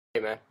Hey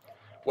man,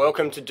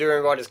 welcome to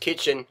Durian Rider's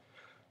Kitchen.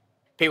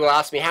 People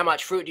ask me, how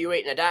much fruit do you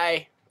eat in a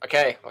day?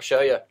 Okay, I'll show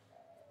you.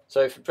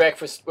 So for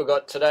breakfast we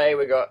got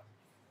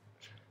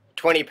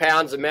 20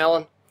 pounds of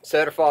melon,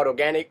 certified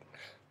organic.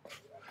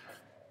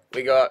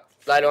 We got,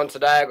 later on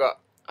today I got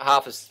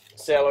half a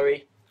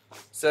celery,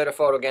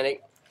 certified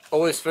organic.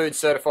 All this food's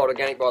certified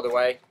organic, by the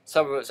way.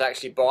 Some of it's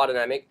actually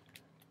biodynamic.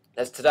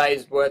 As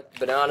today's worth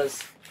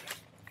bananas.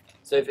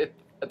 So if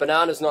a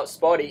banana's not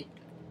spotty,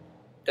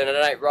 then it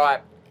ain't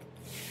ripe.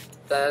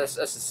 That's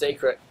the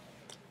secret.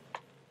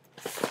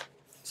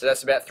 So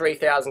that's about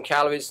 3,000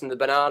 calories from the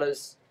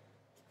bananas.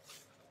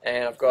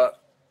 And I've got,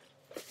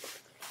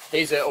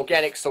 these are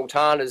organic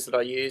sultanas that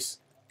I use.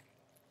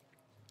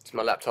 So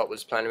my laptop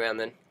was playing around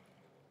then.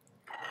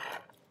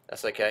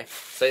 That's okay.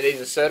 So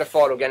these are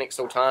certified organic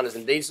sultanas,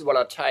 and these are what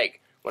I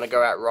take when I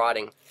go out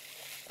riding.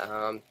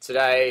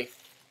 Today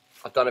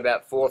I've done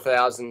about 4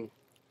 hours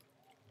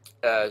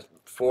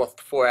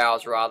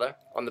rather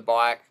on the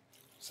bike.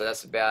 So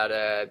that's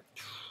about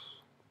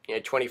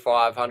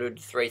 2,500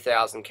 to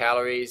 3,000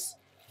 calories.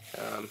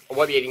 I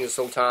won't be eating the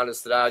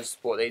sultanas today. I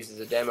just bought these as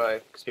a demo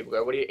because people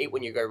go, what do you eat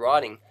when you go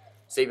riding?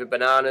 It's either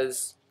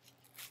bananas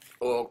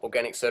or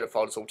organic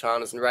certified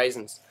sultanas and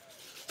raisins.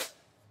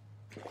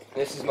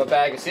 This is my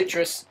bag of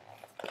citrus.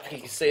 You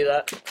can see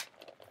that.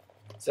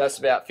 So that's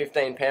about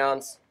 15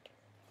 pounds.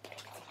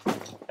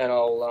 And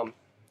I'll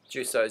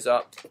juice those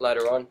up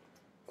later on.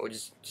 Or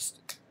just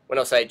when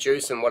I say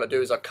juice them, what I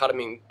do is I cut them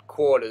in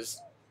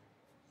quarters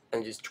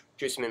and just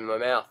juice them in my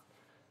mouth.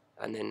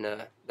 And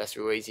then that's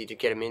real easy to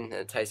get them in, and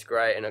it tastes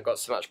great. And I've got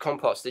so much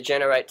compost to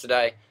generate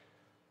today,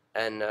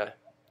 and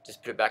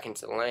just put it back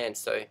into the land.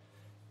 So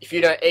if you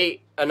don't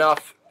eat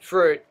enough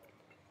fruit,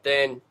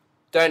 then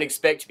don't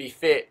expect to be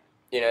fit,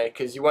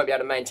 because you won't be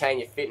able to maintain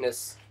your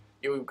fitness.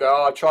 You'll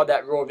go, oh, I tried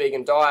that raw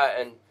vegan diet,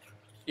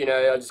 and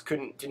I just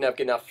didn't have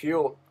enough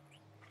fuel,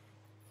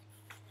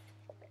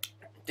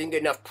 didn't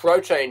get enough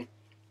protein.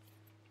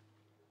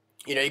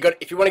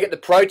 If you want to get the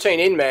protein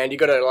in, man, you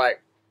got to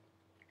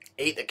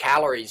eat the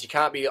calories. You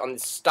can't be on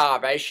this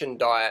starvation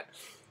diet,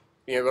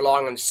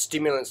 relying on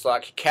stimulants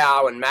like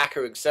cacao and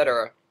maca,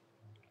 etc.,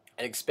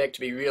 and expect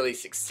to be really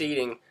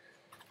succeeding,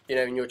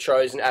 in your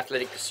chosen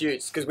athletic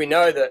pursuits. Because we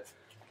know that,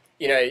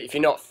 if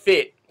you're not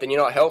fit, then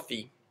you're not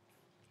healthy,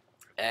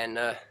 and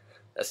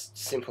that's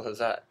simple as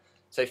that.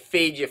 So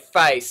feed your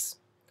face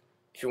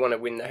if you want to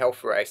win the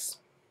health race.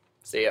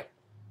 See ya.